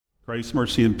Grace,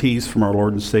 mercy, and peace from our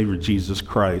Lord and Savior Jesus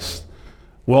Christ.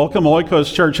 Welcome,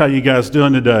 Oikos Church. How you guys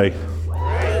doing today?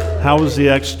 How was the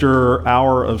extra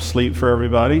hour of sleep for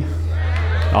everybody?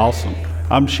 Awesome.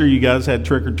 I'm sure you guys had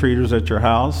trick-or-treaters at your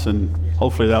house, and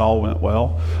hopefully that all went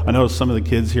well. I know some of the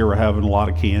kids here were having a lot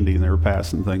of candy, and they were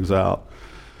passing things out.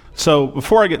 So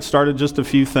before I get started, just a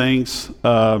few things.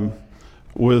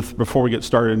 Before we get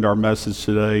started into our message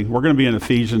today, we're going to be in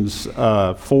Ephesians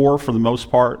 4 for the most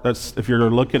part. That's, if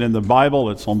you're looking in the Bible,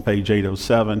 it's on page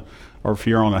 807, or if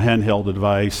you're on a handheld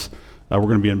device, we're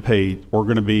going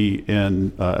to be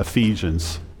in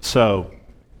Ephesians. So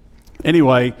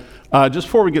anyway, just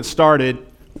before we get started,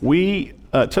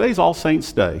 today's All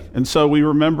Saints Day, and so we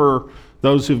remember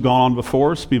those who've gone on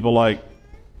before us, people like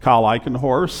Kyle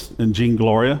Eichenhorst and Jean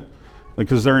Gloria,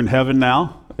 because they're in heaven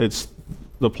now. It's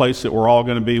the place that we're all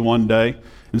going to be one day.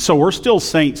 And so we're still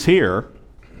saints here.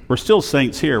 We're still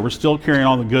carrying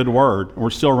on the good word. We're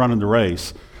still running the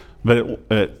race. But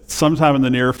at sometime in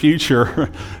the near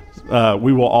future,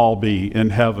 we will all be in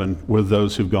heaven with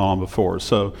those who've gone before.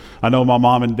 So I know my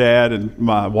mom and dad and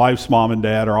my wife's mom and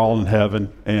dad are all in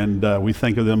heaven, and we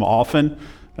think of them often,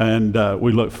 and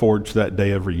we look forward to that day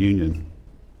of reunion.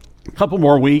 A couple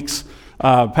more weeks.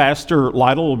 Pastor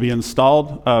Lytle will be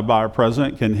installed by our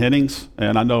president, Ken Hennings,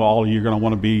 and I know all of you are going to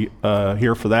want to be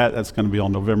here for that. That's going to be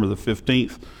on November the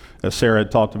 15th, as Sarah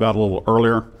had talked about a little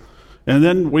earlier. And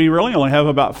then we really only have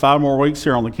about 5 more weeks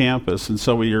here on the campus, and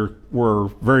so we're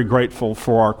very grateful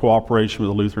for our cooperation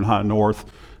with the Lutheran High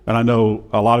North. And I know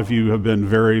a lot of you have been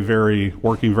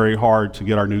working very hard to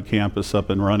get our new campus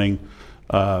up and running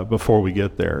before we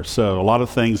get there. So a lot of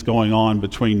things going on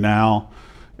between now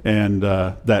and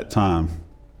that time.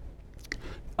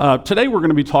 Today we're going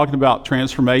to be talking about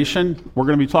transformation. We're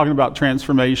going to be talking about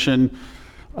transformation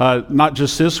not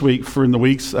just this week, for in the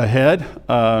weeks ahead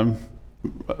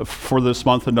for this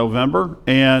month of November.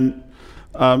 And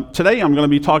today I'm going to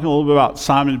be talking a little bit about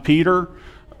Simon Peter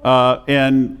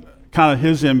and kind of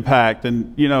his impact.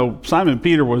 And you know, Simon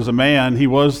Peter was a man, he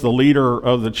was the leader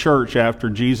of the church after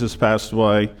Jesus passed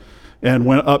away and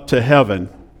went up to heaven.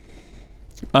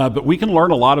 But we can learn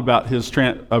a lot about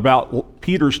about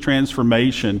Peter's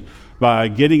transformation by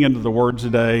getting into the Word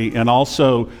today, and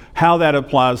also how that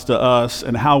applies to us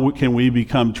and how can we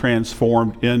become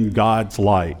transformed in God's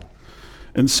light.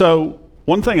 And so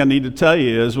one thing I need to tell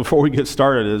you is, before we get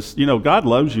started, is, you know, God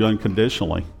loves you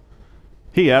unconditionally.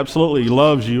 He absolutely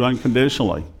loves you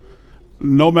unconditionally.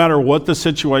 No matter what the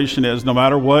situation is, no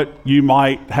matter what you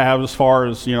might have as far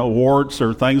as, you know, warts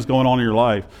or things going on in your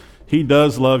life, He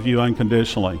does love you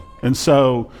unconditionally. And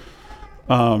so,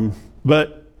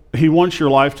 but He wants your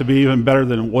life to be even better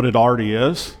than what it already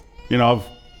is. You know,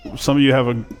 some of you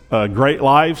have a great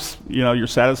lives, you know, you're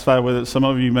satisfied with it. Some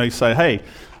of you may say, hey,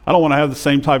 I don't want to have the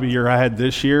same type of year I had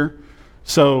this year.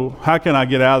 So how can I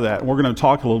get out of that? And we're going to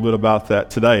talk a little bit about that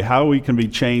today, how we can be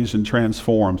changed and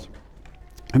transformed.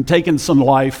 I'm taking some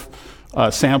life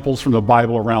samples from the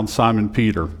Bible around Simon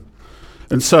Peter.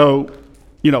 And so,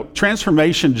 you know,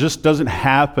 transformation just doesn't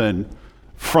happen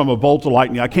from a bolt of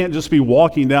lightning. I can't just be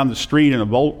walking down the street in a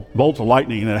bolt of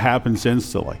lightning and it happens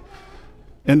instantly.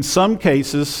 In some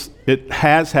cases, it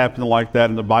has happened like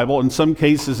that in the Bible. In some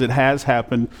cases, it has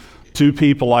happened to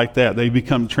people like that. They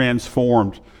become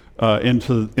transformed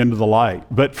into the light.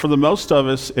 But for the most of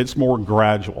us, it's more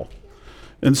gradual.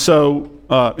 And so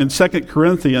in 2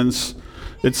 Corinthians,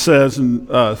 it says in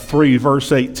 3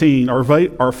 verse 18,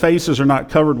 our faces are not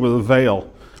covered with a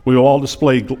veil. We will all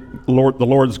display the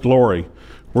Lord's glory.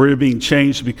 We're being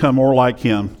changed to become more like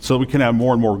Him so we can have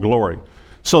more and more glory.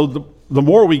 So the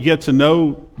more we get to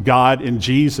know God and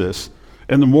Jesus,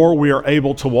 and the more we are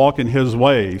able to walk in His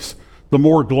ways, the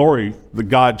more glory that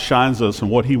God shines us and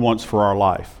what He wants for our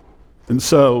life. And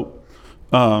so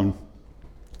God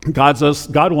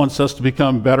wants us to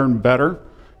become better and better.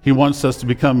 He wants us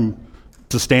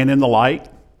to stand in the light,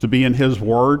 to be in His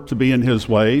Word, to be in His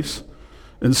ways.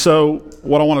 And so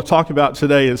what I want to talk about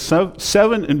today is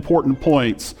 7 important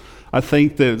points. I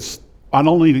think that I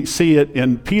not only see it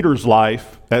in Peter's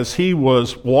life as he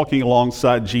was walking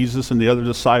alongside Jesus and the other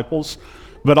disciples,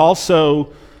 but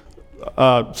also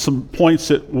some points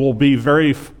that will be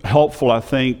very helpful, I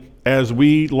think, as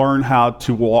we learn how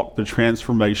to walk the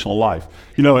transformational life.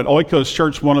 You know, at Oikos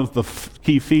Church, one of the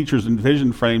key features and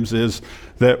vision frames is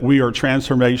that we are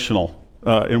transformational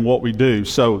in what we do.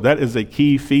 So that is a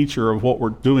key feature of what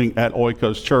we're doing at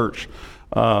Oikos Church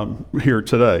here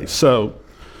today. So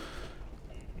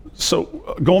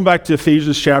going back to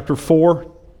Ephesians chapter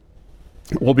 4,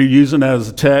 we'll be using as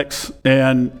a text,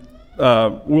 and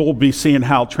we'll be seeing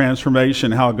how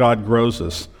transformation, how God grows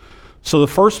us. So the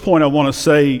first point I want to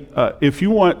say, if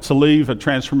you want to live a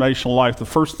transformational life, the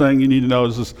first thing you need to know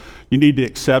is you need to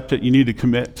accept it. You need to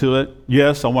commit to it.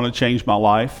 Yes, I want to change my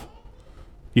life.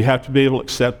 You have to be able to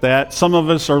accept that. Some of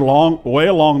us are way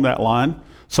along that line.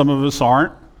 Some of us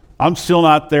aren't. I'm still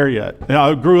not there yet. Now,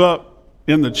 I grew up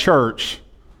in the church.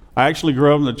 I actually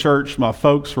grew up in the church. My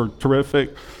folks were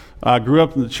terrific. I grew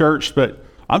up in the church, but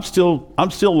I'm still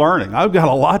learning. I've got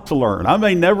a lot to learn. I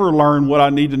may never learn what I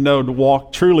need to know to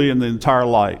walk truly in the entire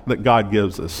light that God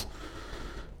gives us.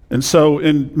 And so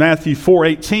in Matthew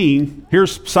 4:18,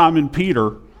 here's Simon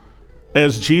Peter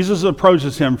as Jesus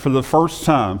approaches him for the first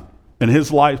time and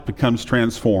his life becomes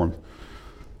transformed.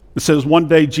 It says, one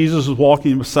day Jesus was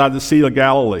walking beside the Sea of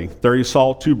Galilee. There he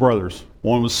saw two brothers.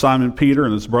 One was Simon Peter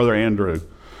and his brother Andrew.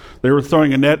 They were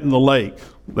throwing a net in the lake.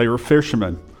 They were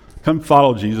fishermen. Come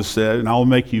follow, Jesus said, and I will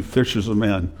make you fishers of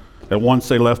men. At once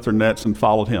they left their nets and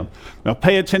followed him. Now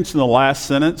pay attention to the last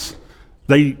sentence.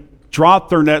 They dropped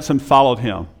their nets and followed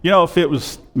him. You know, if it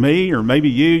was me or maybe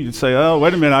you'd say, oh,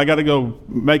 wait a minute, I got to go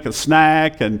make a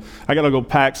snack, and I got to go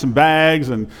pack some bags,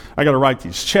 and I got to write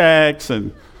these checks,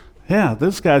 and yeah,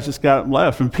 this guy just got up and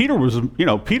left. And Peter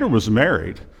was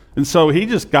married, and so he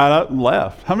just got up and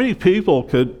left. How many people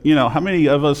how many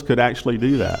of us could actually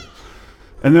do that?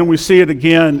 And then we see it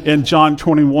again in John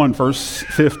 21, verse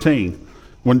 15.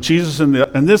 When Jesus,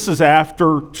 and this is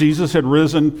after Jesus had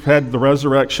risen, had the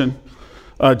resurrection,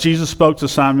 Jesus spoke to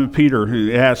Simon Peter,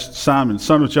 who asked Simon,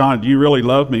 son of John, do you really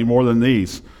love me more than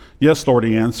these? Yes, Lord,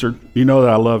 he answered, you know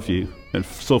that I love you, and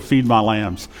so feed my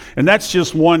lambs. And that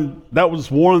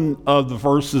was one of the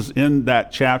verses in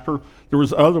that chapter. There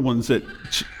was other ones that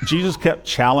Jesus kept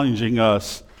challenging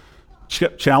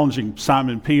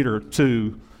Simon Peter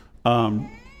to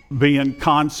be in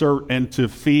concert and to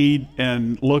feed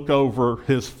and look over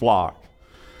his flock.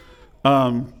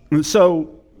 And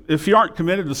so if you aren't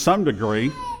committed to some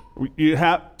degree, you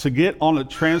have to get on a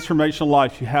transformational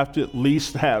life, you have to at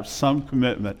least have some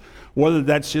commitment, whether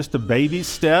that's just a baby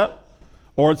step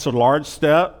or it's a large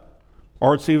step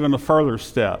or it's even a further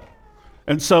step.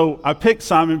 And so I picked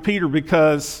Simon Peter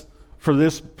for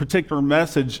this particular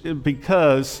message,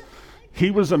 because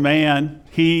he was a man,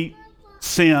 he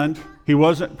sinned, he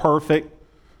wasn't perfect.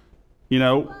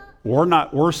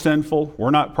 We're sinful,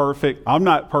 we're not perfect, I'm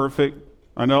not perfect.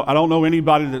 I don't know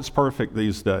anybody that's perfect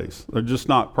these days. They're just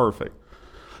not perfect.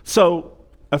 So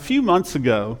a few months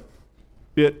ago,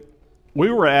 we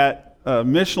were at a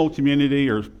missional community,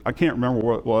 or I can't remember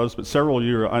what it was, but several of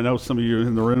you, I know some of you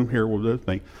in the room here were with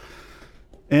me.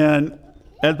 And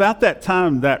at about that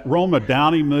time, that Roma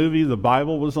Downey movie, The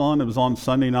Bible, was on. It was on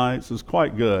Sunday nights. It was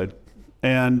quite good.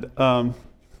 And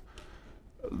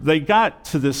they got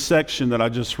to this section that I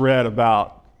just read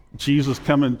about Jesus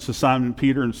coming to Simon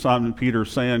Peter, and Simon Peter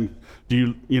saying,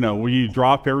 will you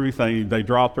drop everything? They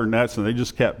dropped their nets and they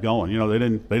just kept going. They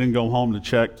didn't go home to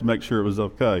check to make sure it was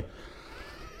okay.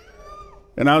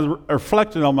 And I was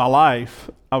reflecting on my life.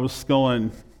 I was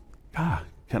going, God,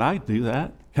 can I do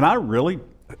that? Can I really?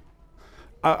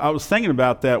 I was thinking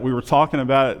about that. We were talking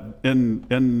about it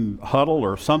in huddle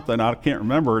or something. I can't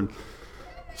remember. And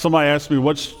somebody asked me,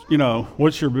 what's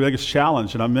your biggest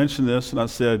challenge? And I mentioned this, and I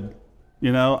said,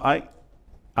 I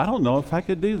don't know if I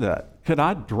could do that. Could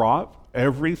I drop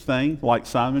everything like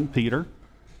Simon Peter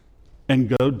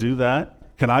and go do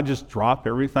that? Can I just drop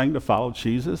everything to follow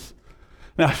Jesus?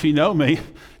 Now, if you know me,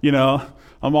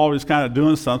 I'm always kind of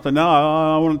doing something. No,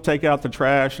 I want to take out the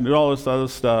trash and do all this other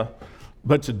stuff.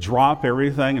 But to drop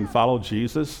everything and follow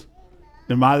Jesus,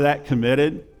 am I that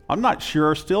committed? I'm not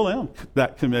sure I still am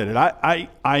that committed. I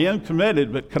am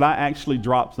committed, but could I actually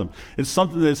drop them? It's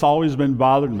something that's always been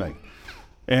bothering me.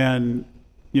 And,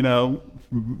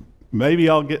 maybe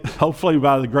hopefully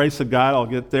by the grace of God, I'll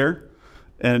get there.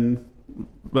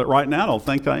 But right now, I don't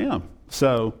think I am.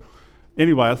 So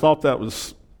anyway, I thought that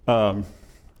was,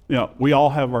 we all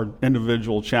have our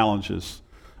individual challenges.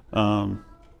 One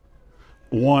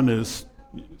is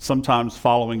sometimes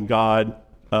following God,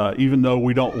 even though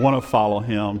we don't want to follow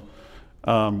him,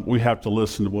 we have to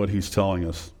listen to what he's telling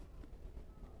us.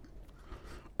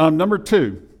 Number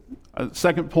two,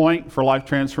 second point for life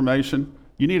transformation,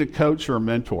 you need a coach or a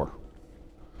mentor.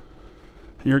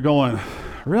 You're going,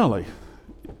 really?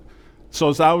 So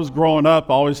as I was growing up,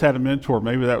 I always had a mentor.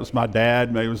 Maybe that was my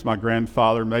dad, maybe it was my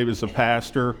grandfather, maybe it's a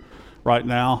pastor right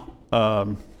now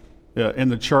in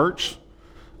the church.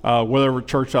 Whatever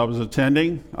church I was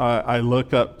attending, I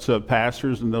look up to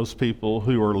pastors and those people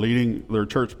who are leading their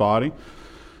church body.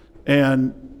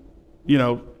 And,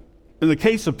 in the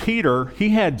case of Peter, he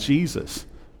had Jesus.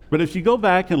 But if you go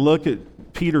back and look at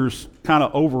Peter's kind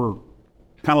of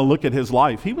kind of look at his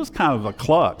life, he was kind of a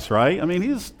klutz, right? I mean, he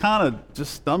was kind of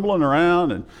just stumbling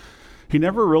around, and he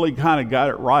never really kind of got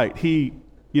it right. He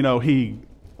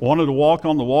wanted to walk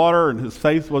on the water, and his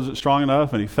faith wasn't strong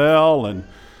enough, and he fell, and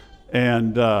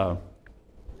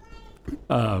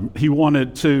he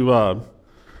wanted to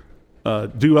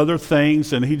do other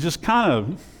things, and he just kind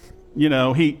of,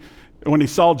 when he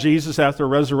saw Jesus after the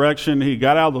resurrection, he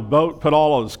got out of the boat, put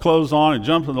all of his clothes on, and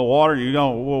jumped in the water. And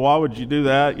well, why would you do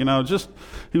that? He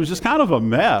was just kind of a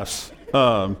mess.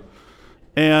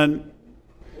 And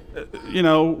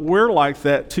we're like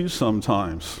that too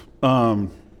sometimes.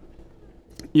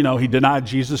 He denied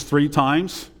Jesus 3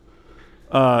 times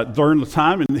during the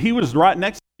time, and he was right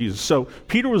next to Jesus. So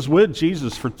Peter was with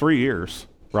Jesus for 3 years,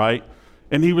 right?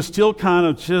 And he was still kind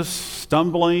of just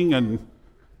stumbling, and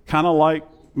kind of like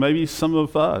maybe some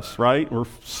of us, right?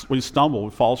 We stumble,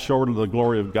 we fall short of the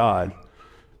glory of God.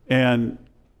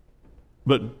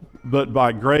 But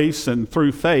by grace and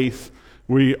through faith,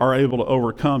 we are able to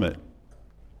overcome it.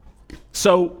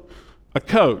 So, a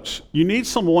coach, you need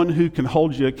someone who can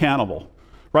hold you accountable.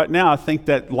 Right now, I think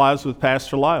that lies with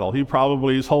Pastor Lytle. He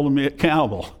probably is holding me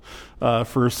accountable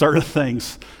for certain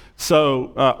things.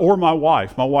 So, or my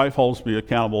wife. My wife holds me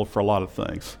accountable for a lot of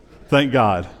things. Thank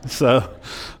God. But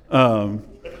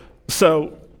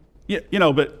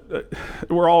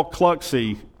we're all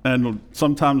klutzy, and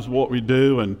sometimes what we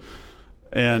do,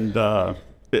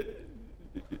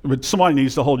 but somebody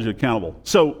needs to hold you accountable.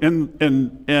 So,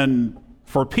 and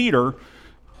for Peter,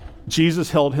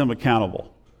 Jesus held him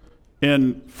accountable,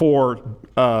 and for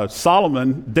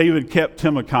Solomon, David kept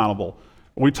him accountable.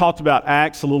 We talked about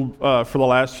Acts a little for the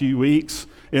last few weeks.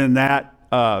 In that,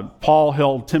 Paul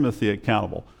held Timothy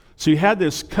accountable. So you had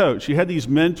this coach, you had these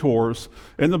mentors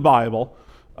in the Bible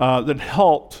that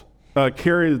helped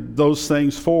carry those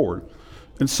things forward.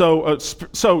 And so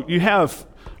you have,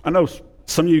 I know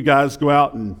some of you guys go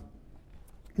out and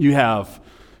you have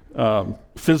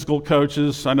physical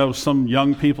coaches. I know some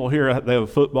young people here, they have a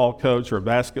football coach or a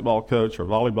basketball coach or a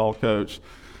volleyball coach.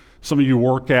 Some of you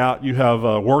work out, you have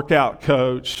a workout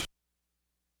coach.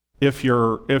 If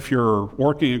you're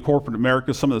working in corporate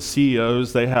America, some of the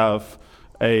CEOs, they have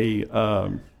a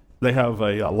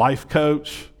life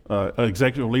coach, an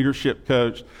executive leadership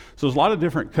coach. So there's a lot of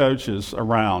different coaches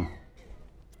around.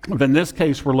 But in this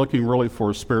case, we're looking really for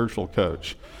a spiritual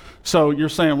coach. So you're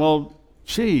saying, well,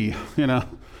 gee, I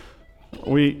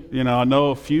know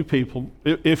a few people.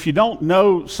 If you don't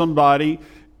know somebody,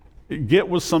 get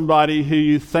with somebody who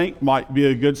you think might be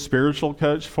a good spiritual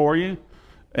coach for you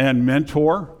and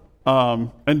mentor,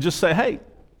 and just say, hey,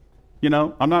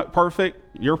 I'm not perfect.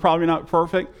 You're probably not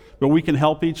perfect, but we can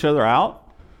help each other out.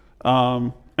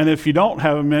 And if you don't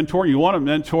have a mentor, you want a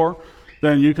mentor,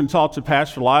 then you can talk to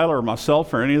Pastor Lyle or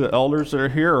myself or any of the elders that are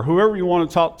here or whoever you want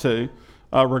to talk to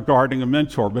regarding a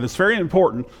mentor. But it's very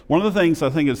important. One of the things I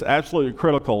think is absolutely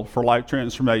critical for life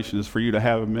transformation is for you to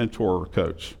have a mentor or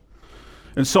coach.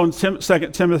 And so in 2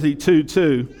 Timothy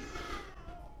 2:2,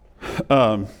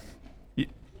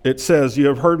 it says, you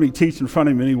have heard me teach in front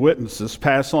of many witnesses.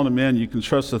 Pass on to men you can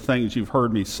trust the things you've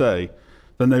heard me say.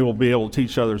 Then they will be able to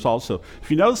teach others also. If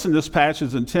you notice in this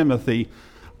passage in Timothy,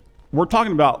 we're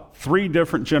talking about 3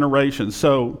 different generations.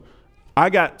 So I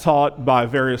got taught by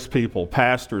various people,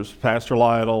 pastors, Pastor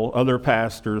Lytle, other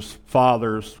pastors,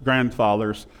 fathers,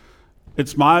 grandfathers.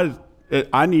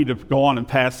 I need to go on and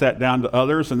pass that down to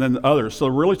others and then others. So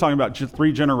we're really talking about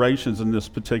 3 generations in this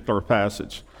particular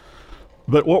passage.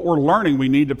 But what we're learning, we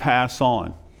need to pass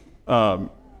on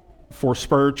for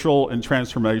spiritual and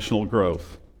transformational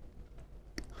growth.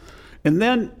 And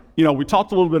then, we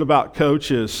talked a little bit about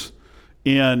coaches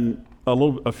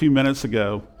a few minutes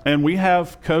ago, and we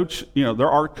have there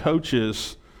are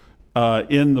coaches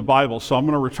in the Bible. So I'm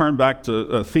going to return back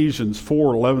to Ephesians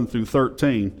 4:11 through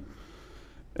 13.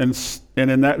 And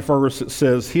in that verse it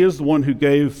says, he is the one who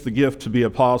gave the gift to be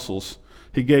apostles.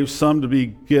 He gave some to be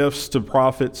gifts to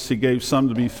prophets. He gave some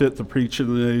to be fit to preach the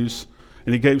news.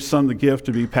 And he gave some the gift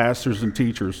to be pastors and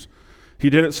teachers. He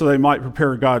did it so they might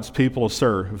prepare God's people to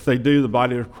serve. If they do, the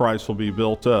body of Christ will be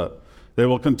built up. They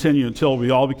will continue until we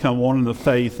all become one in the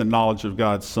faith and knowledge of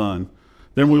God's Son.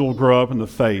 Then we will grow up in the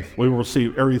faith. We will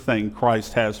receive everything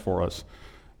Christ has for us.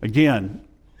 Again,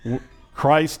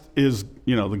 Christ is,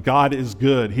 the God is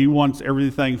good. He wants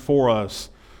everything for us.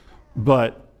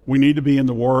 But we need to be in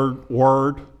the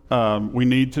Word. We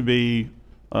need to be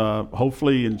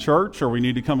hopefully in church, or we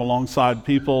need to come alongside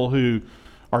people who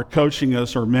are coaching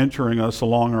us or mentoring us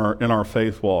along in our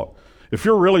faith walk. If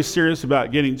you're really serious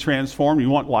about getting transformed, you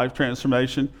want life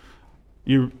transformation,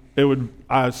 you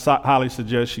highly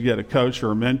suggest you get a coach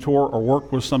or a mentor or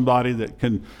work with somebody that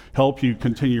can help you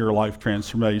continue your life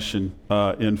transformation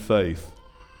in faith.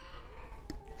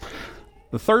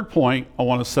 The third point I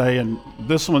want to say, and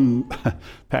this one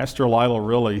Pastor Lila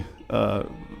really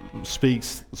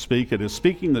speaks it, is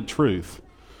speaking the truth.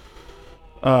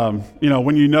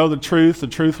 When you know the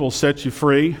truth will set you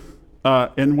free,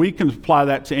 and we can apply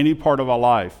that to any part of our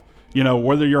life.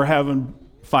 Whether you're having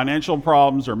financial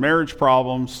problems or marriage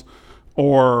problems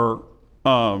or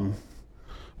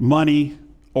money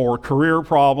or career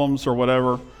problems or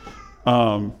whatever,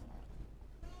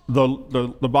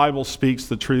 the Bible speaks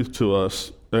the truth to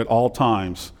us at all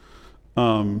times.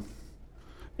 And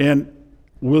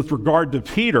with regard to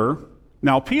Peter,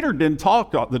 now Peter didn't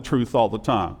talk the truth all the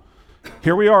time.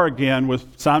 Here we are again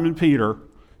with Simon Peter.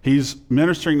 He's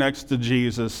ministering next to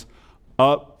Jesus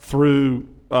up through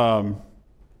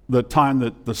the time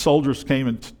that the soldiers came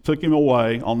and took him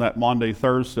away on that Maundy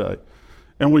Thursday.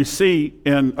 And we see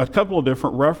in a couple of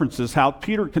different references how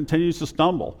Peter continues to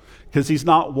stumble because he's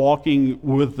not walking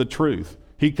with the truth.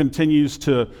 He continues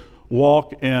to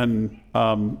walk in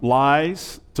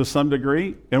lies to some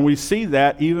degree. And we see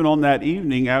that even on that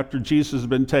evening after Jesus has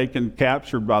been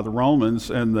captured by the Romans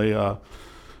and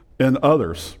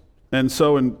others. And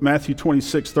so in Matthew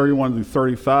 26, 31 through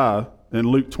 35, and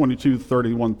Luke 22,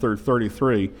 31 through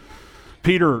 33,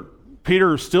 Peter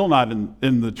is still not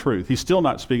in the truth. He's still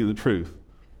not speaking the truth.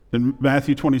 In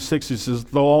Matthew 26, he says,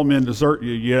 though all men desert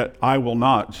you, yet I will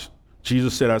not.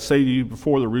 Jesus said, I say to you,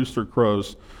 before the rooster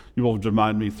crows, you will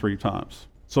deny me 3 times.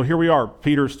 So here we are.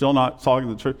 Peter's still not talking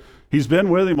the truth. He's been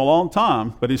with him a long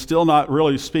time, but he's still not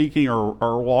really speaking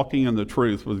or walking in the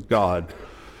truth with God.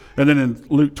 And then in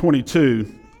Luke 22,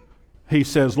 he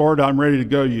says, Lord, I'm ready to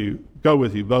go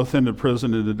with you, both into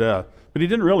prison and to death. But he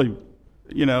didn't really,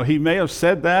 he may have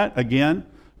said that again,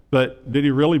 but did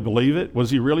he really believe it? Was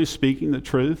he really speaking the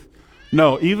truth?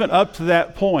 No, even up to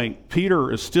that point,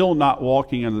 Peter is still not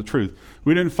walking in the truth.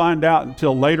 We didn't find out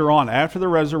until later on, after the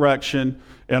resurrection,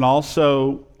 and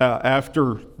also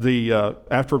after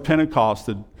Pentecost,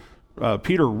 that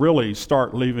Peter really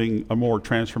start living a more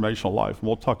transformational life. And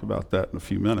we'll talk about that in a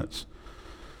few minutes.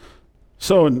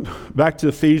 So back to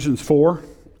Ephesians 4,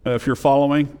 if you're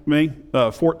following me,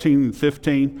 14 and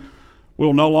 15.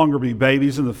 We'll no longer be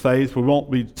babies in the faith. We won't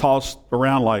be tossed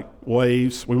around like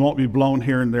waves. We won't be blown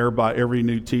here and there by every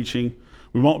new teaching.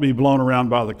 We won't be blown around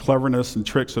by the cleverness and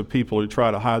tricks of people who try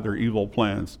to hide their evil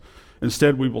plans.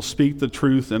 Instead, we will speak the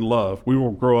truth in love. We will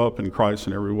grow up in Christ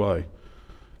in every way.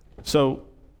 So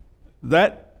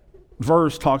that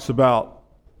verse talks about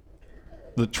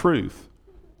the truth.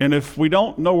 And if we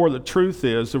don't know where the truth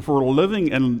is, if we're living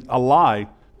in a lie,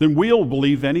 then we'll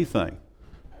believe anything,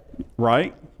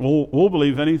 right? We'll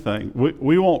believe anything.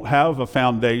 We won't have a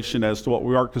foundation as to what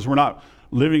we are because we're not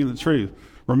living in the truth.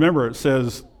 Remember, it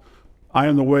says, I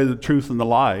am the way, the truth, and the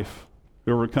life,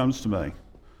 whoever comes to me.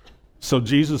 So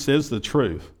Jesus is the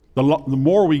truth. The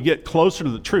more we get closer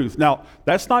to the truth. Now,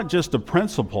 that's not just a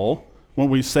principle when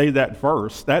we say that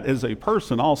verse. That is a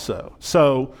person also.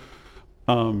 So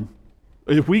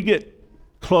if we get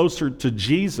closer to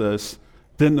Jesus,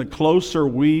 then the closer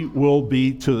we will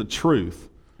be to the truth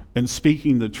and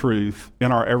speaking the truth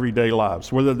in our everyday lives,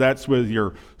 whether that's with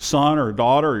your son or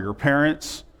daughter or your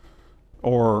parents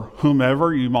or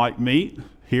whomever you might meet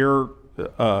here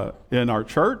in our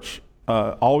church.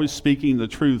 Always speaking the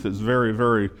truth is very,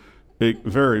 very,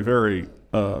 very, very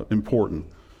important.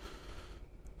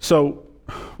 So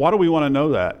why do we want to know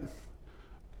that?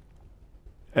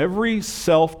 Every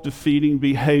self-defeating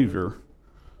behavior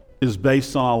is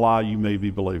based on a lie you may be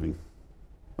believing.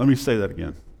 Let me say that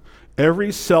again.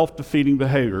 Every self-defeating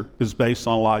behavior is based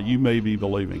on a lie you may be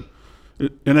believing.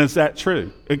 And is that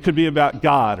true? It could be about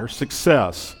God or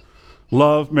success,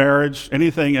 love, marriage,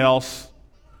 anything else,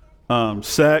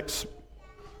 sex,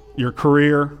 your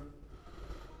career.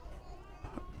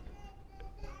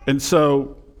 And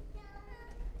so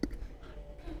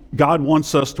God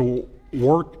wants us to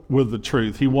work with the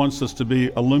truth. He wants us to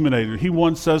be illuminated. He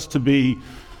wants us to be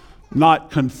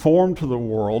not conformed to the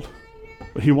world,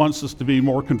 but he wants us to be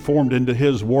more conformed into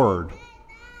his word.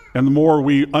 And the more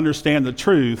we understand the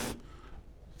truth,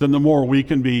 then the more we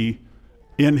can be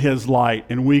in his light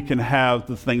and we can have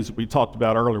the things that we talked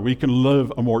about earlier. We can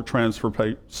live a more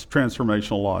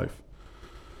transformational life.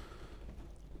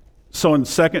 So in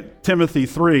 2 Timothy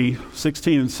 3,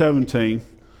 16 and 17,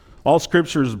 all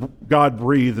scripture is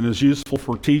God-breathed and is useful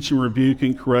for teaching,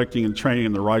 rebuking, correcting, and training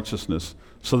in the righteousness,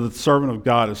 so that the servant of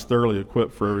God is thoroughly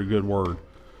equipped for every good word.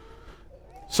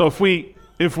 So if we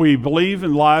believe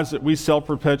in lies that we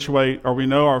self-perpetuate, or we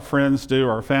know our friends do,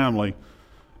 our family,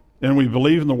 and we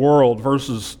believe in the world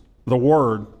versus the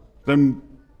Word, then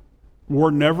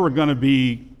we're never going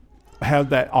to have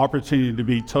that opportunity to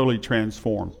be totally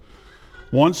transformed.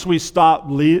 Once we stop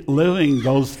living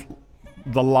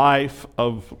the life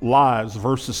of lies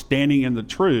versus standing in the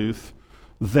truth,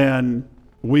 then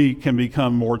we can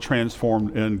become more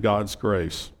transformed in God's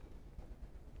grace.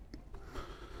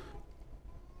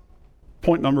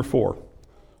 Point number 4.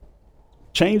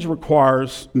 Change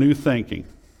requires new thinking.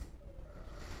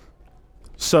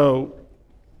 So,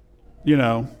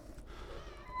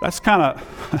 that's kind of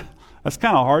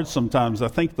hard sometimes. I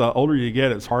think the older you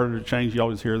get, it's harder to change. You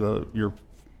always hear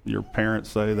your parents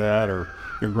say that, or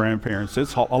your grandparents.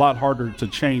 It's a lot harder to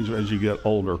change as you get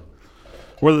older.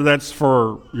 Whether that's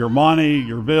for your money,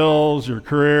 your bills, your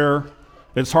career,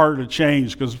 it's harder to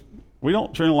change because we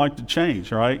don't generally like to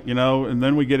change, right? And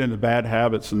then we get into bad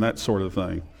habits and that sort of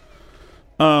thing.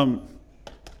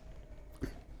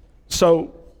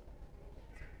 So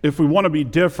if we want to be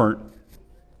different,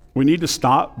 we need to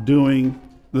stop doing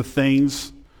the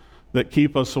things that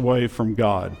keep us away from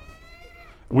God.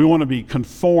 We want to be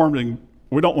conformed, and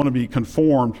we don't want to be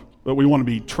conformed, but we want to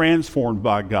be transformed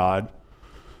by God.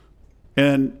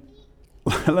 And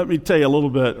let me tell you a little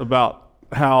bit about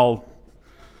how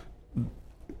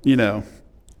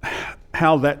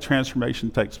that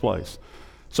transformation takes place.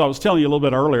 So I was telling you a little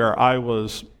bit earlier, I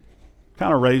was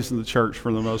kind of raised in the church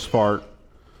for the most part,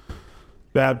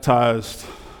 baptized.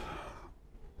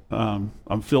 I'm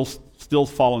still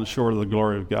falling short of the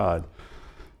glory of God.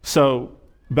 So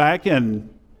back in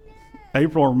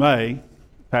April or May,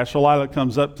 Pastor Lila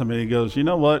comes up to me and goes, "You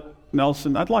know what,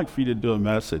 Nelson, I'd like for you to do a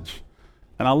message."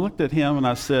 And I looked at him and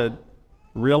I said,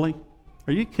 "Really?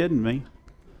 Are you kidding me?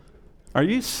 Are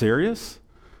you serious?"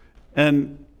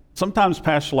 And sometimes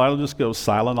Pastor Lila just goes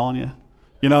silent on you.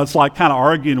 It's like kind of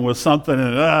arguing with something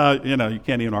and, you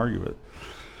can't even argue it.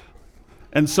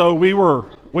 And so we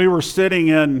were sitting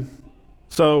in,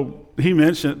 so he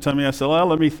mentioned it to me. I said, "Well,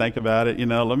 let me think about it.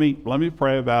 Let me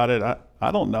pray about it.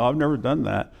 I don't know. I've never done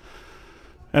that."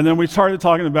 And then we started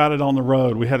talking about it on the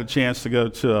road. We had a chance to go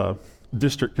to a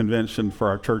district convention for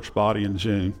our church body in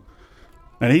June.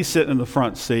 And he's sitting in the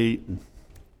front seat. And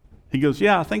he goes,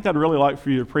 "Yeah, I think I'd really like for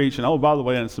you to preach. And oh, by the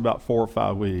way, it's about 4 or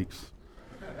 5 weeks."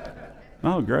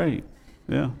 "Oh, great.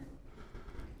 Yeah."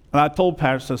 And I told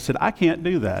Pastor, I said, "I can't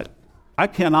do that. I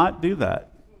cannot do that.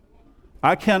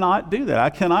 I cannot do that. I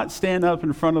cannot stand up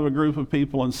in front of a group of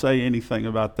people and say anything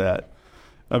about that,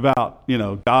 about,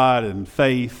 God and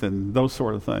faith and those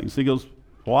sort of things." He goes,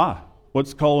 "Why?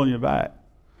 What's calling you back?"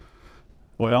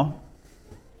 "Well,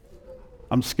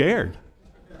 I'm scared.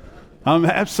 I'm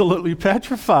absolutely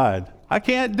petrified. I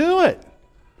can't do it.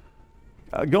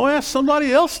 Go ask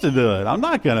somebody else to do it. I'm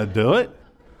not going to do it."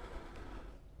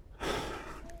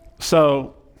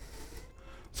 So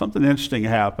something interesting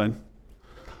happened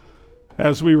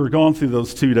as we were going through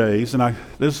those 2 days, and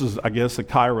this is, I guess, a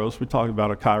Kairos. We talked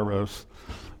about a Kairos.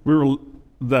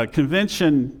 The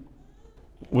convention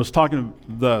was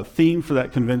the theme for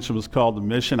that convention was called The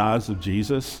Mission Eyes of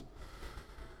Jesus.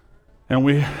 And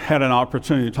we had an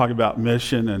opportunity to talk about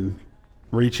mission and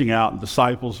reaching out and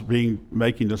disciples,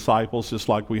 making disciples, just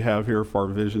like we have here for our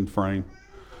vision frame.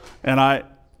 And I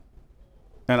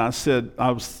said,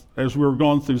 as we were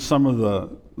going through some of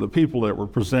the people that were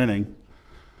presenting,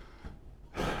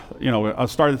 I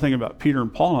started thinking about Peter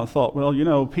and Paul, and I thought,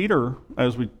 well, Peter,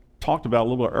 as we talked about a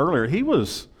little bit earlier, he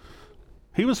was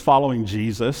following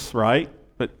Jesus, right?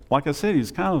 But like I said,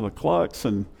 he's kind of a klutz,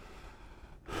 and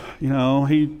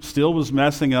he still was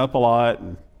messing up a lot.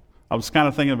 And I was kind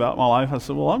of thinking about my life. I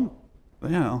said, well,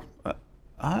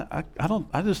 I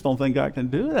just don't think I can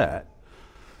do that.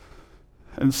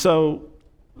 And so,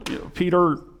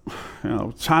 Peter,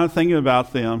 trying to think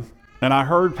about them, and I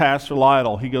heard Pastor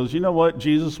Lytle. He goes, "You know what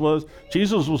Jesus was?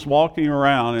 Jesus was walking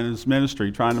around in his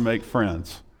ministry trying to make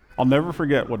friends." I'll never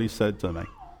forget what he said to me.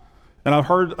 And I've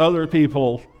heard other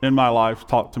people in my life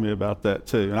talk to me about that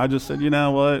too. And I just said, "You know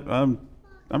what? I'm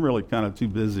really kind of too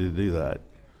busy to do that."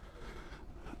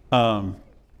 And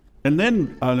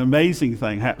then an amazing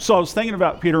thing happened. So I was thinking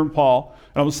about Peter and Paul,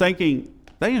 and I was thinking,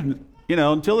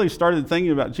 until they started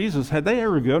thinking about Jesus, had they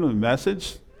ever given a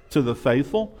message to the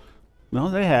faithful? No,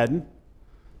 they hadn't.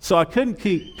 So I couldn't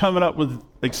keep coming up with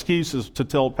excuses to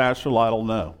tell Pastor Lytle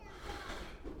no.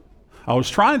 I was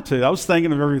trying to. I was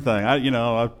thinking of everything.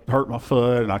 I hurt my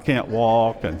foot and I can't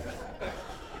walk, and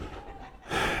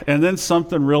then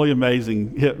something really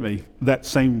amazing hit me that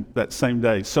same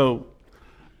day. So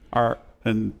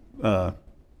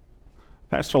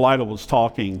Pastor Lytle was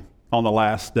talking on the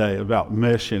last day about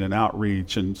mission and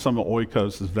outreach and some of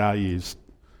Oikos' values.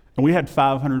 And we had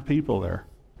 500 people there.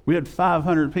 We had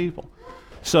 500 people.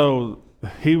 So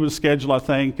he was scheduled, I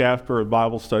think, after a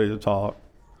Bible study to talk.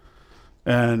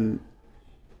 And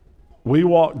we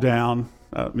walked down,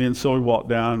 me and Sylvie walked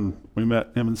down, and we met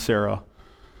him and Sarah.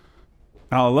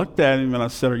 And I looked at him and I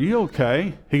said, "Are you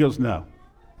okay?" He goes, "No."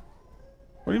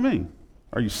 "What do you mean?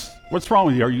 What's wrong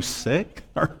with you? Are you sick?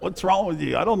 Or what's wrong with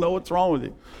you? I don't know what's wrong with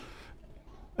you."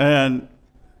 And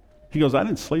he goes, "I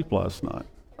didn't sleep last night."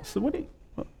 I said, What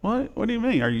do you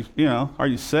mean? Are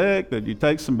you sick? Did you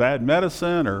take some bad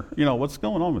medicine? Or, what's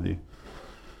going on with you?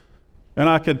 And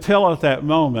I could tell at that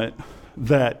moment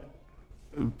that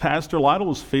Pastor Lytle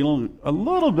was feeling a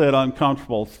little bit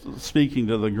uncomfortable speaking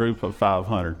to the group of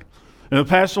 500. And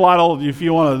Pastor Lytle, if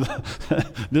you want to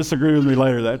disagree with me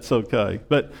later, that's okay.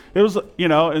 But it was,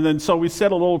 and then so we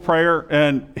said a little prayer,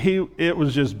 and it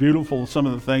was just beautiful, some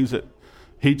of the things that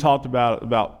he talked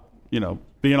about,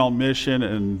 being on mission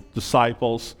and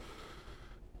disciples.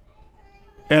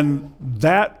 And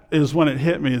that is when it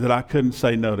hit me that I couldn't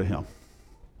say no to him.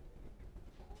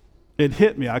 It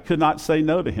hit me. I could not say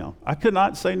no to him. I could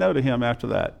not say no to him after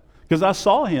that. Because I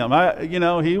saw him.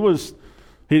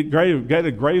 He gave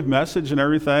a grave message and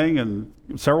everything, and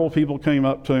several people came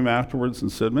up to him afterwards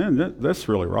and said, "Man, this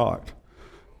really rocked."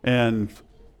 And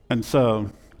so,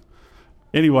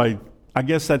 anyway, I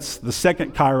guess that's the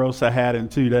second Kairos I had in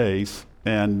 2 days.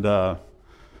 And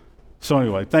so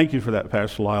anyway, thank you for that,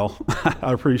 Pastor Lyle.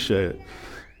 I appreciate it.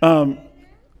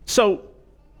 So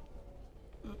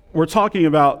we're talking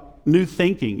about new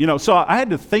thinking. So I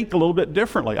had to think a little bit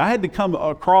differently. I had to come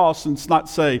across and not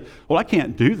say, "Well, I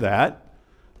can't do that."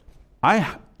 I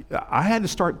had to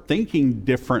start thinking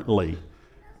differently.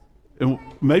 And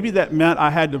maybe that meant I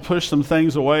had to push some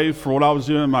things away for what I was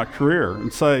doing in my career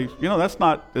and say, that's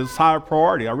not as high a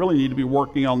priority. I really need to be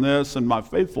working on this in my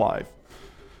faith life.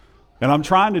 And I'm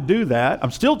trying to do that. I'm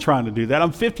still trying to do that.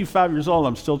 I'm 55 years old.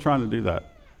 I'm still trying to do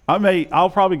that. I'll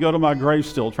probably go to my grave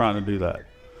still trying to do that.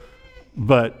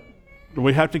 But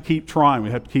we have to keep trying.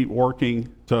 We have to keep working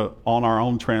on our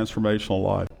own transformational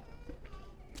life.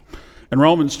 In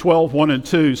Romans 12, 1 and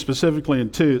 2, specifically in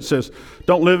 2, it says,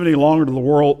 "Don't live any longer to the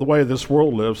way this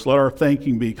world lives. Let our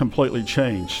thinking be completely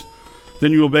changed.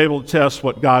 Then you will be able to test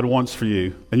what God wants for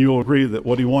you, and you will agree that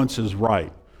what he wants is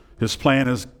right. His plan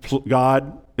is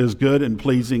God is good and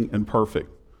pleasing and perfect."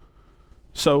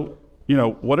 So,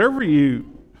 whatever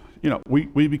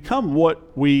we become what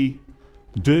we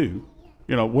do,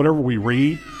 whatever we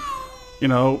read.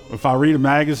 If I read a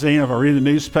magazine, if I read a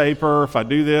newspaper, if I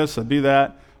do this, I do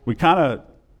that, we kind of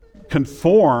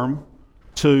conform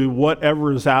to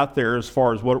whatever is out there as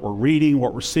far as what we're reading,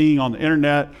 what we're seeing on the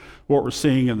internet, what we're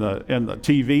seeing in the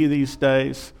TV these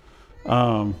days.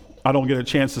 I don't get a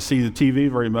chance to see the TV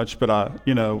very much, but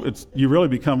you really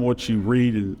become what you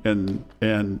read,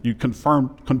 and you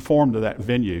conform to that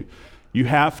venue. You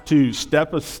have to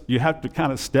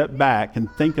kind of step back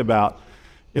and think about,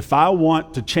 if I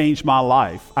want to change my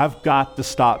life, I've got to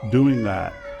stop doing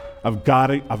that. I've got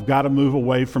to move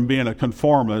away from being a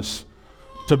conformist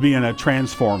to being a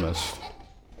transformist.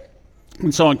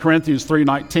 And so in Corinthians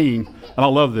 3:19, and I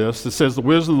love this, it says, "The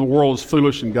wisdom of the world is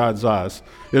foolish in God's eyes.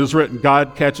 It is written,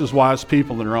 God catches wise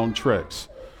people in their own tricks."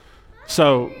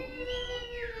 So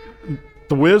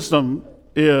the wisdom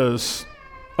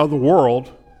of the world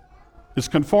is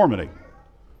conformity.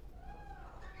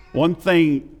 One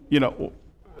thing,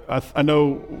 I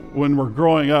know when we're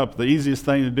growing up, the easiest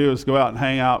thing to do is go out and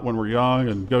hang out when we're young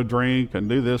and go drink and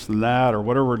do this and that or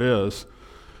whatever it is.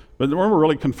 But when we're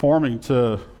really conforming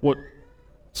to what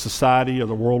society or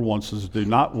the world wants us to do,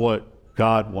 not what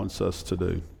God wants us to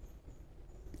do.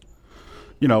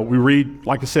 We read,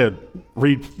 like I said,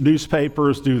 read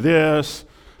newspapers, do this,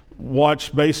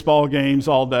 watch baseball games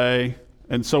all day,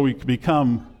 and so we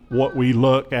become what we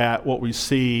look at, what we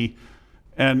see.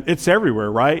 And it's everywhere,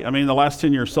 right? The last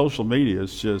 10 years, social media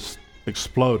has just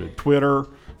exploded. Twitter,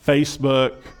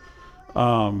 Facebook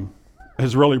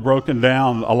has really broken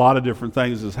down a lot of different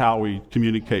things as how we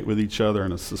communicate with each other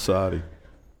in a society.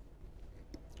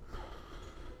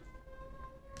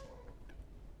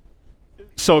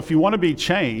 So if you want to be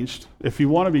changed, if you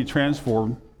want to be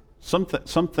transformed, some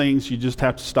things you just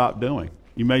have to stop doing.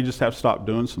 You may just have to stop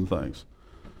doing some things.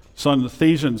 So in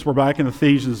Ephesians, we're back in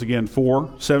Ephesians again,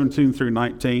 4:17 through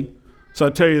 19. "So I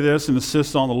tell you this, and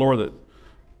insist on the Lord,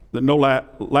 that no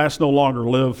longer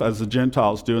live as the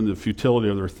Gentiles do in the futility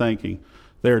of their thinking.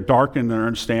 They are darkened in their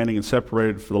understanding and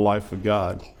separated from the life of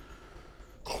God,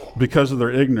 because of their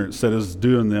ignorance that is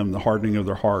due in them, the hardening of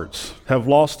their hearts. Having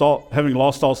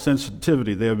lost all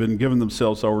sensitivity, they have been given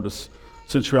themselves over to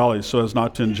sensuality so as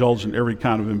not to indulge in every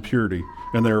kind of impurity,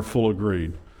 and they are full of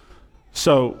greed."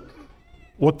 So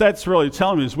what that's really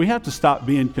telling me is we have to stop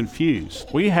being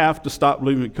confused. We have to stop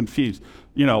being confused.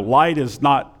 Light is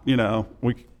not,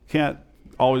 we can't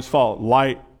always follow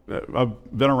light.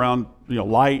 I've been around,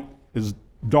 light is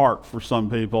dark for some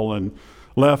people and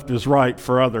left is right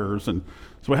for others. And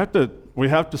so we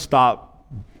have to stop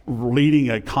leading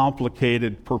a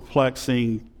complicated,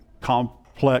 perplexing,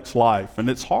 complex life. And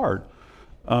it's hard.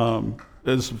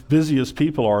 As busy as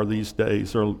people are these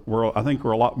days, I think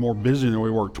we're a lot more busy than we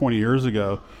were 20 years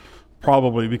ago,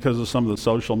 probably because of some of the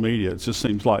social media. It just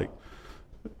seems like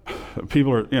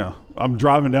people are, I'm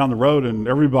driving down the road and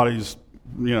everybody's,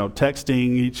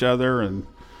 texting each other, and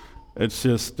it's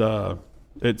just,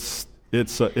 it's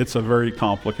a very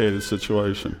complicated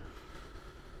situation.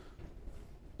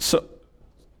 So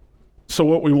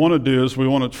what we want to do is we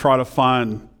want to try to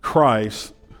find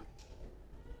Christ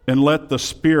and let the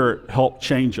Spirit help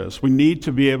change us. We need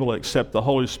to be able to accept the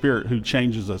Holy Spirit who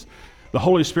changes us. The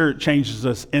Holy Spirit changes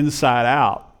us inside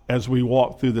out as we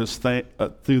walk through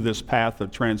this path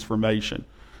of transformation.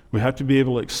 We have to be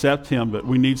able to accept Him, but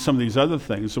we need some of these other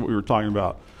things that we were talking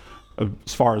about,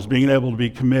 as far as being able to be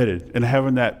committed and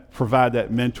having provide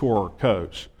that mentor or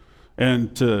coach,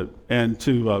 and to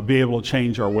be able to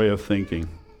change our way of thinking.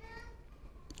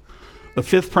 The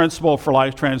fifth principle for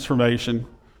life transformation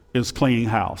is cleaning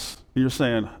house. You're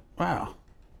saying, wow,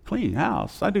 cleaning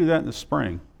house? I do that in the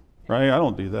spring, right? I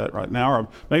don't do that right now, or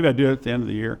maybe I do it at the end of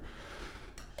the year.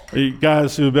 You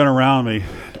guys who have been around me,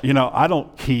 I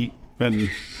don't keep, and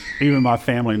even my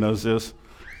family knows this,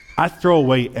 I throw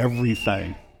away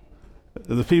everything.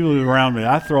 The people who are around me,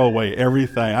 I throw away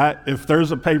everything. If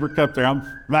there's a paper cup there,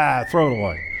 throw it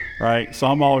away, right? So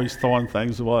I'm always throwing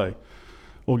things away.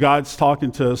 Well, God's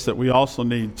talking to us that we also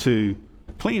need to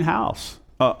clean house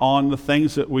on the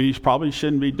things that we probably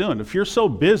shouldn't be doing. If you're so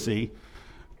busy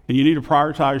and you need to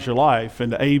prioritize your life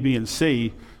into A, B, and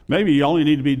C, maybe you only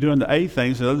need to be doing the A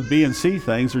things, and the other B and C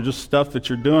things are just stuff that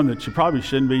you're doing that you probably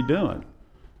shouldn't be doing.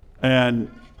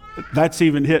 And that's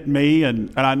even hit me,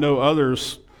 and I know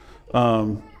others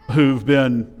who've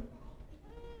been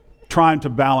trying to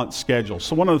balance schedules.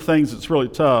 So one of the things that's really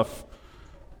tough,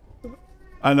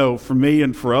 I know for me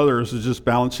and for others, is just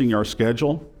balancing our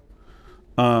schedule.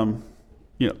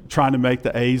 Trying to make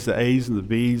the A's and the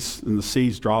B's and the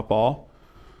C's drop off.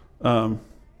 And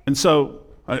so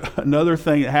another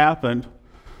thing that happened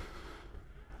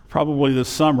probably this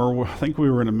summer, I think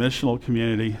we were in a missional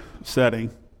community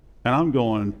setting, and I'm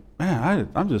going, man,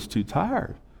 I'm just too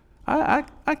tired.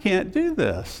 I can't do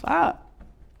this.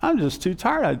 I'm just too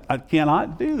tired. I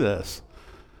cannot do this.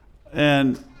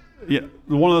 And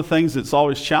one of the things that's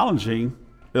always challenging,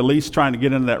 at least trying to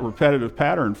get into that repetitive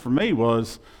pattern for me,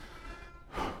 was,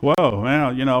 whoa,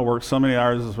 man, I work so many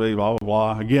hours this week, blah, blah,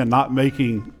 blah. Again, not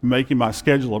making my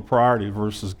schedule a priority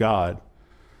versus God.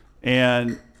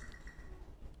 And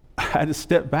I had to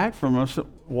step back from it. I said,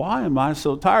 why am I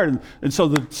so tired? And so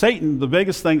the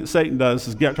biggest thing that Satan does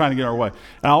is trying to get our way.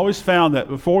 And I always found that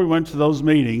before we went to those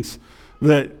meetings,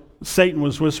 that Satan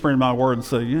was whispering my word and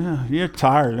saying, yeah, you're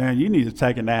tired, man. You need to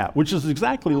take a nap, which is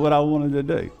exactly what I wanted to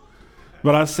do.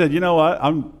 But I said, you know what?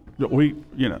 I'm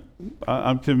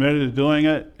committed to doing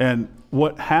it. And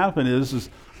what happened is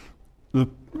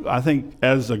I think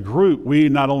as a group, we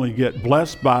not only get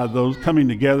blessed by those coming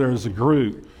together as a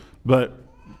group, but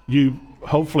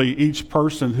hopefully each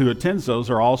person who attends those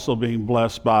are also being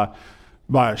blessed by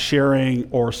a sharing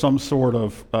or some sort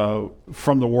of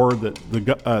from the word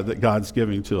that God's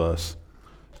giving to us.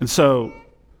 And so,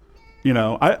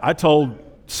 I told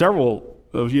several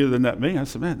of you that met me, I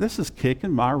said, man, this is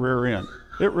kicking my rear end.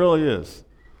 It really is.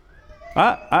 When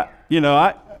I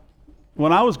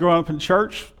was growing up in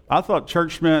church, I thought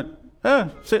church meant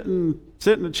sit in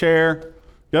a chair,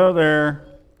 go there,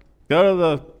 go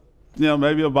to the,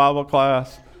 maybe a Bible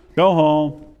class, go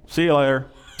home, see you later,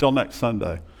 till next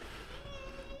Sunday.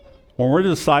 When we're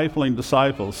discipling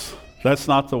disciples, that's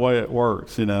not the way it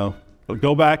works,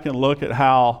 Go back and look at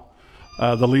how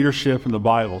the leadership in the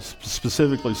Bible,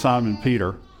 specifically Simon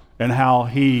Peter, and how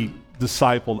he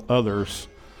discipled others.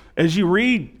 As you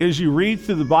read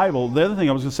through the Bible, the other thing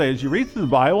I was going to say, as you read through the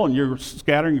Bible and you're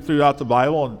scattering throughout the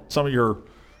Bible and some of your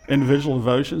individual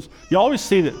devotions, you always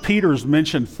see that Peter's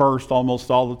mentioned first almost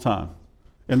all the time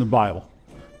in the Bible.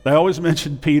 They always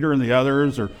mention Peter and the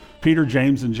others, or Peter,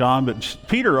 James, and John, but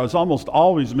Peter is almost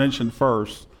always mentioned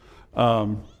first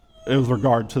with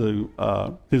regard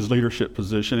to his leadership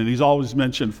position, and he's always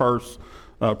mentioned first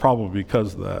probably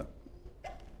because of that.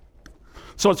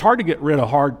 So it's hard to get rid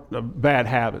of bad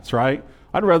habits, right?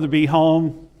 I'd rather be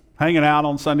home, hanging out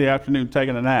on Sunday afternoon,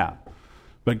 taking a nap.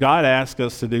 But God asks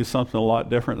us to do something a lot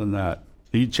different than that.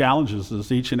 He challenges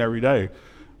us each and every day.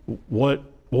 What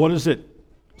what is it?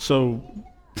 So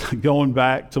going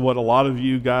back to what a lot of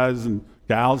you guys and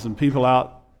gals and people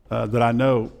out that I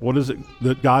know, what is it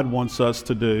that God wants us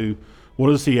to do? What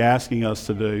is he asking us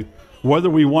to do? Whether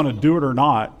we want to do it or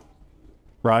not,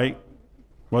 right?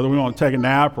 Whether we want to take a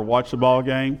nap or watch the ball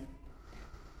game,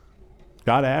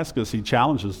 God asks us, he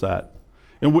challenges that.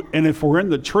 And if we're in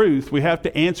the truth, we have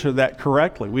to answer that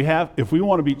correctly. If we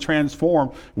want to be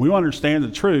transformed, we understand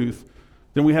the truth,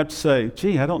 then we have to say,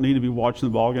 gee, I don't need to be watching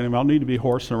the ball game. I don't need to be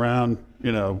horsing around,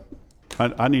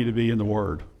 I need to be in the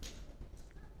Word.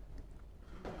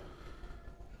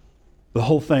 The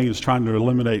whole thing is trying to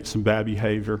eliminate some bad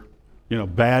behavior.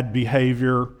 Bad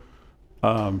behavior,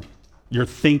 your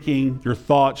thinking, your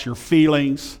thoughts, your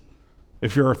feelings.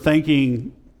 If you're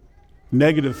thinking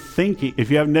negative thinking,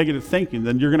 if you have negative thinking,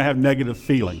 then you're going to have negative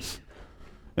feelings.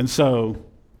 And so,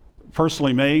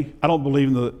 personally, I don't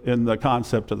believe in the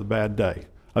concept of the bad day.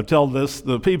 I tell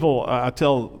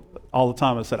all the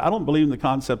time, I said, I don't believe in the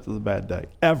concept of the bad day,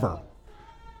 ever.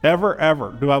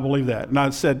 Ever do I believe that. And I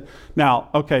said, now,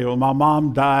 okay, well, my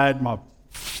mom died, my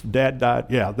dad died.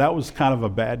 Yeah, that was kind of a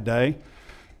bad day.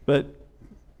 But,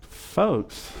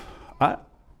 folks,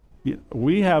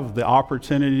 we have the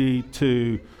opportunity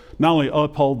to not only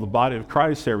uphold the body of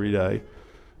Christ every day,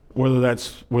 whether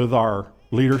that's with our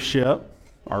leadership,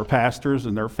 our pastors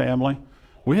and their family,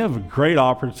 we have a great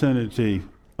opportunity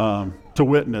to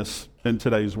witness in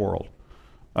today's world.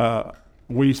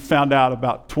 We found out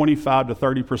about 25 to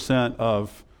 30%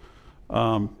 of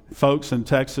folks in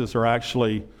Texas are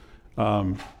actually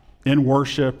in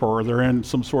worship, or they're in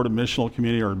some sort of missional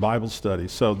community or Bible study.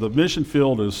 So the mission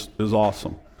field is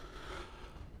awesome.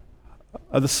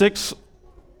 The sixth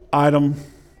item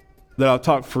that I'll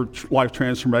talk for life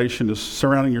transformation is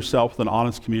surrounding yourself with an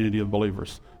honest community of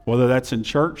believers. Whether that's in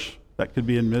church, that could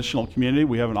be in missional community.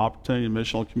 We have an opportunity in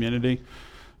missional community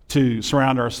to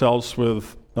surround ourselves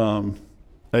with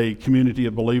a community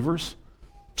of believers.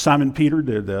 Simon Peter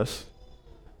did this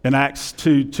in Acts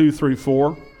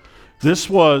 2:2-4. This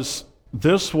was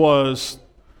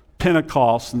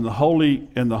Pentecost and the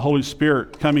Holy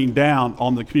Spirit coming down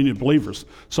on the community of believers.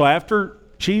 So after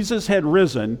Jesus had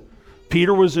risen,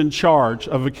 Peter was in charge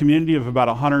of a community of about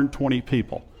 120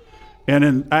 people. And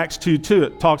in Acts 2:2,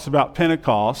 it talks about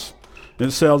Pentecost. And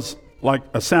it says, like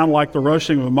a sound like the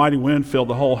rushing of a mighty wind filled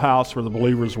the whole house where the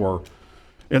believers were.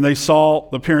 And they saw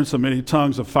the appearance of many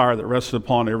tongues of fire that rested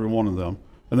upon every one of them.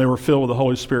 And they were filled with the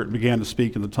Holy Spirit and began to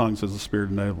speak in the tongues as the Spirit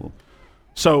enabled them.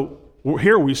 So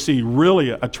here we see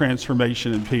really a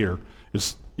transformation in Peter.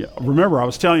 Remember, I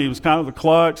was telling you, he was kind of the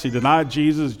klutz. He denied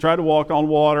Jesus. He tried to walk on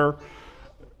water.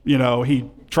 He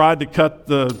tried to cut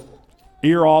the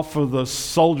ear off of the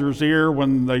soldier's ear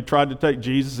when they tried to take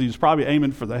Jesus. He was probably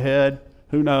aiming for the head.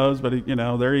 Who knows? But,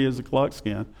 there he is, a klutz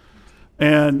skin.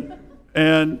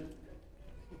 And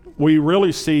we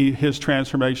really see his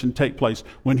transformation take place.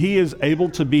 When he is able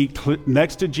to be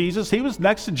next to Jesus, he was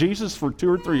next to Jesus for 2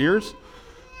 or 3 years,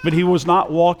 but he was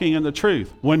not walking in the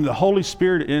truth. When the Holy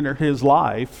Spirit entered his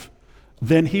life,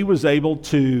 then he was able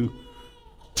to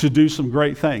do some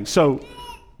great things. So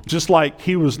just like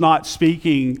he was not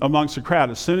speaking amongst the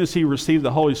crowd, as soon as he received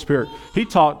the Holy Spirit, he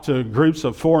talked to groups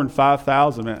of 4,000 and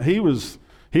 5,000. He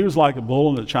was like a bull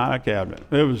in the china cabinet.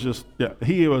 It was just,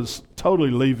 he was totally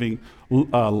living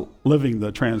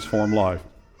the transformed life.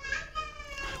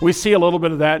 We see a little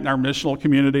bit of that in our missional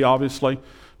community. Obviously,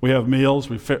 we have meals.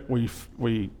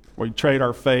 We trade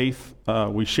our faith.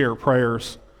 We share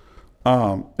prayers.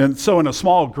 And so, in a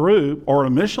small group or a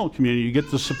missional community, you get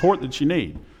the support that you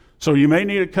need. So you may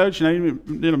need a coach, you may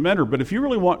need a mentor, but if you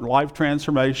really want life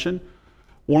transformation,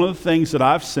 one of the things that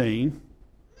I've seen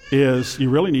is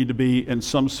you really need to be in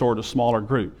some sort of smaller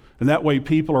group. And that way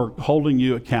people are holding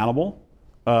you accountable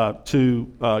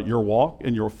to your walk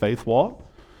and your faith walk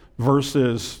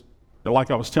versus,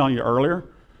 like I was telling you earlier,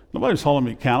 nobody's holding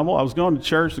me accountable. I was going to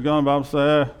church, going to Bible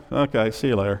study, okay, see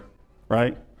you later,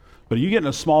 right? But you get in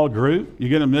a small group, you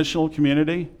get in a missional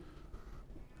community,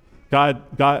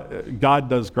 God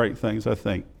does great things, I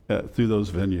think, through those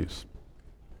venues.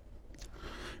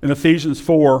 In Ephesians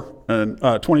 4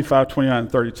 and 25, 29,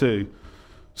 and 32,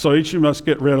 so each of you must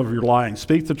get rid of your lying.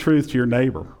 Speak the truth to your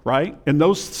neighbor, right? In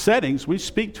those settings, we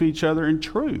speak to each other in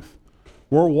truth.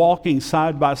 We're walking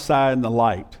side by side in the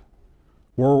light.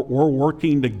 We're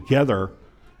working together.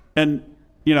 And,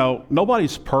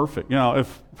 nobody's perfect.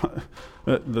 If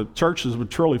the churches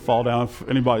would truly fall down if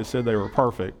anybody said they were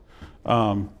perfect.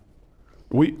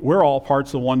 We're all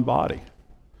parts of one body.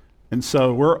 And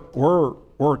so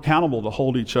we're accountable to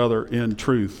hold each other in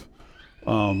truth.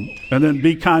 And then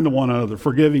be kind to one another,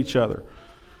 forgive each other.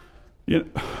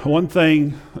 One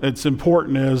thing that's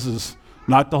important is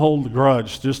not to hold the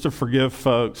grudge, just to forgive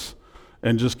folks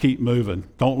and just keep moving.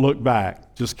 Don't look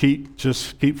back. Just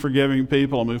keep forgiving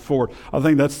people and move forward. I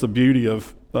think that's the beauty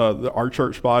of our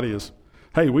church body is,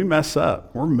 hey, we mess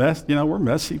up. We're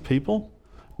messy people.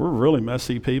 We're really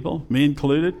messy people, me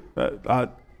included.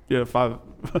 If I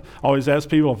always ask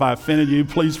people, if I offended you,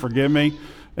 please forgive me,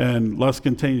 and let's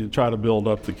continue to try to build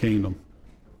up the kingdom.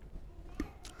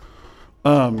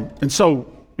 And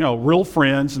so, real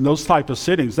friends in those type of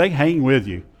settings, they hang with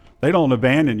you. They don't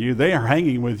abandon you. They are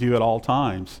hanging with you at all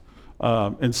times.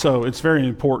 And so it's very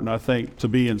important, I think, to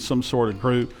be in some sort of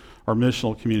group or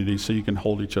missional community so you can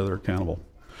hold each other accountable.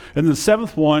 And the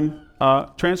seventh one,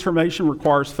 transformation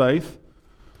requires faith.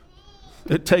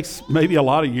 It takes maybe a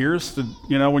lot of years to,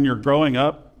 when you're growing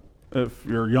up, if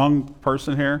you're a young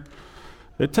person here,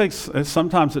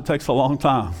 sometimes it takes a long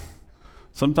time.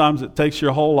 Sometimes it takes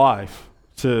your whole life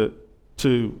to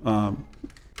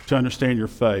understand your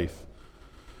faith.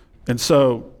 And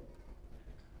so,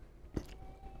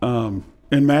 in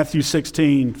Matthew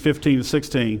 16, 15 to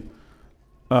 16,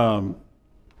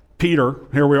 Peter,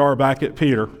 here we are back at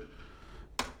Peter.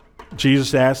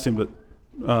 Jesus asked him,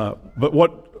 but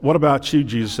what about you,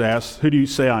 Jesus asked, who do you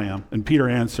say I am? And Peter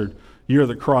answered, you're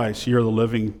the Christ, you're the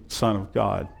living Son of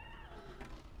God.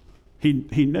 He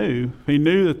knew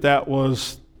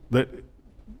that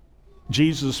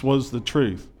Jesus was the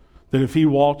truth, that if he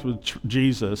walked with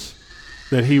Jesus,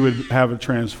 that he would have a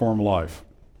transformed life.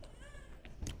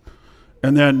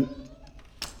 And then,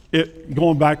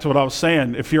 going back to what I was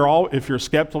saying, if you're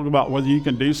skeptical about whether you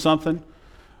can do something,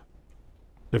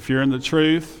 if you're in the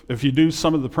truth, if you do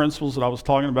some of the principles that I was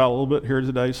talking about a little bit here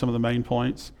today, some of the main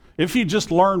points, if you just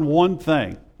learn one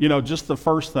thing, just the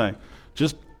first thing,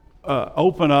 just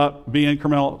open up, be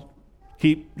incremental,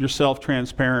 keep yourself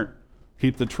transparent,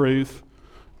 keep the truth.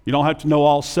 You don't have to know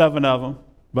all 7 of them,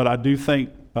 but I do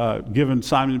think, given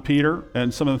Simon Peter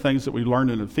and some of the things that we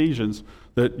learned in Ephesians,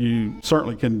 that you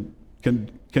certainly can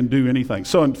do anything.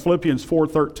 So in Philippians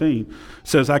 4:13, it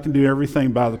says, I can do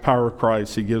everything by the power of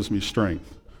Christ. He gives me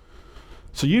strength.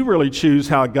 So you really choose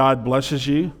how God blesses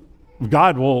you.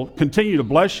 God will continue to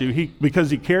bless you because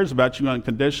he cares about you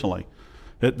unconditionally.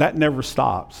 That never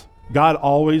stops. God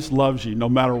always loves you no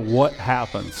matter what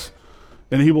happens,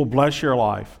 and he will bless your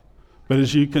life. But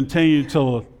as you continue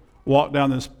to walk down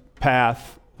this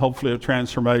path, hopefully of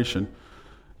transformation,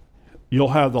 you'll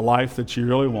have the life that you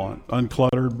really want,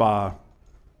 uncluttered by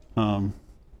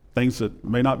things that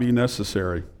may not be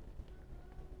necessary.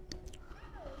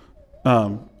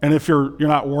 And if you're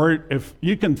not worried, if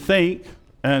you can think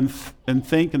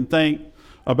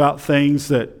about things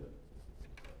that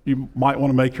you might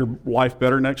want to make your life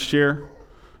better next year,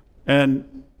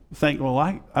 and think, well,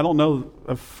 I don't know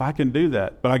if I can do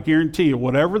that, but I guarantee you,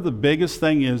 whatever the biggest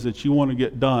thing is that you want to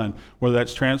get done, whether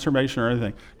that's transformation or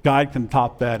anything, God can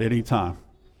top that anytime.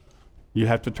 You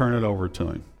have to turn it over to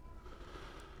him.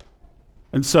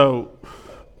 And so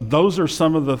those are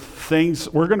some of the things.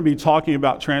 We're going to be talking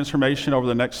about transformation over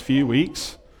the next few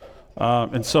weeks.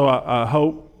 And so I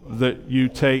hope that you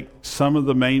take some of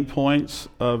the main points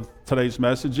of today's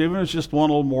message, even if it's just one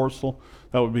little morsel,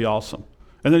 that would be awesome.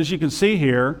 And then as you can see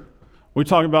here, we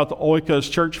talk about the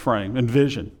Oikos church frame and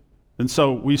vision. And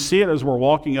so we see it as we're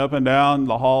walking up and down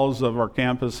the halls of our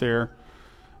campus here.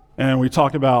 And we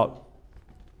talk about,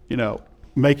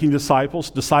 making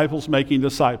disciples making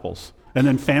disciples. And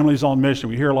then families on mission.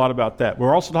 We hear a lot about that.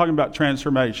 We're also talking about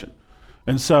transformation.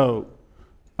 And so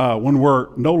when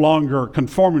we're no longer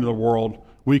conforming to the world,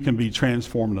 we can be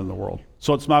transformed in the world.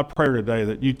 So it's my prayer today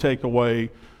that you take away,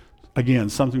 again,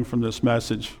 something from this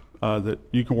message that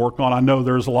you can work on. I know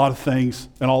there's a lot of things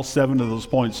in all 7 of those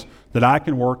points that I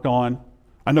can work on.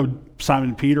 I know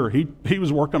Simon Peter, he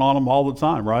was working on them all the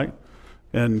time, right?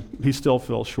 And he still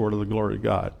fell short of the glory of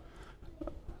God.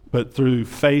 But through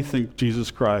faith in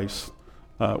Jesus Christ,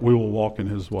 we will walk in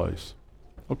his ways.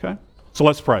 Okay? So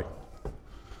let's pray.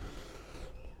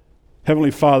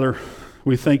 Heavenly Father,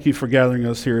 we thank you for gathering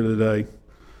us here today.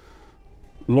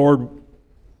 Lord,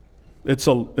 it's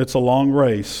a long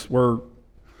race. We're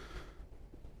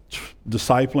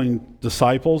discipling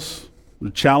disciples.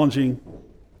 We're challenging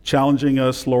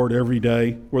us, Lord, every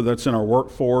day, whether that's in our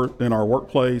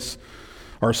workplace,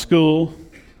 our school,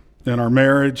 in our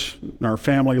marriage, in our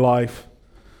family life.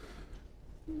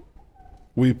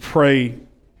 We pray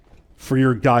for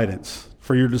your guidance,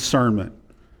 for your discernment,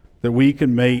 that we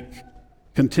can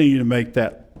continue to make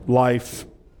that life,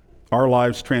 our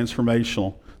lives,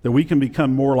 transformational, that we can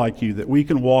become more like you, that we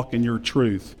can walk in your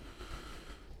truth.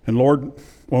 And Lord,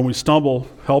 when we stumble,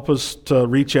 help us to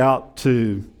reach out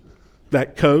to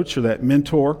that coach or that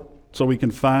mentor so we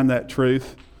can find that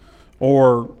truth,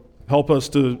 or Help us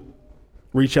to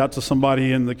reach out to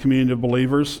somebody in the community of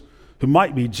believers who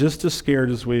might be just as scared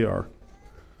as we are.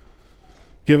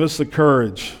 Give us the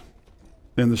courage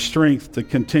and the strength to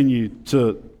continue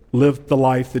to live the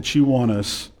life that you want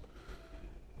us.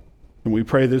 And we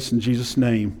pray this in Jesus'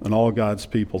 name, and all God's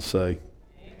people say,